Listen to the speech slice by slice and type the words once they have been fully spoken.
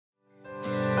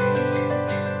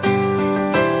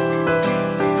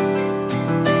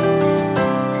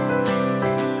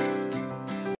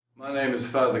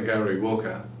Father Gary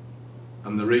Walker.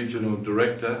 I'm the Regional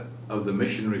Director of the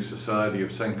Missionary Society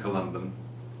of St. Columban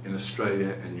in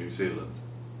Australia and New Zealand.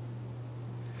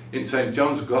 In St.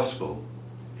 John's Gospel,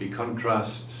 he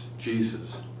contrasts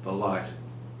Jesus, the light,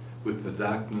 with the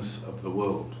darkness of the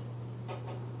world.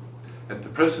 At the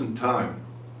present time,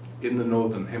 in the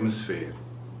Northern Hemisphere,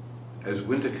 as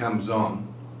winter comes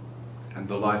on and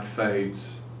the light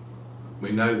fades,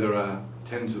 we know there are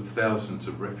tens of thousands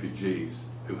of refugees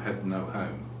who have no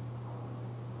home.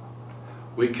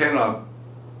 We cannot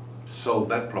solve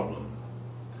that problem,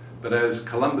 but as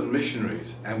Columban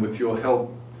missionaries and with your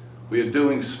help, we are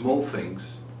doing small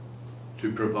things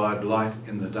to provide light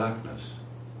in the darkness.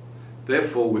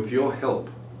 Therefore, with your help,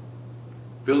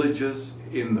 villages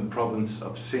in the province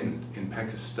of Sindh in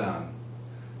Pakistan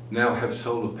now have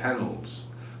solar panels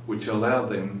which allow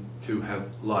them to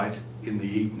have light in the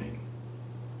evening.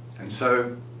 And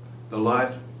so the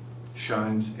light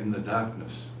shines in the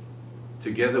darkness.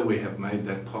 Together we have made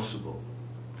that possible.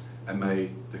 And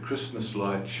may the Christmas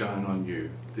light shine on you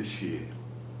this year.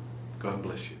 God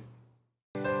bless you.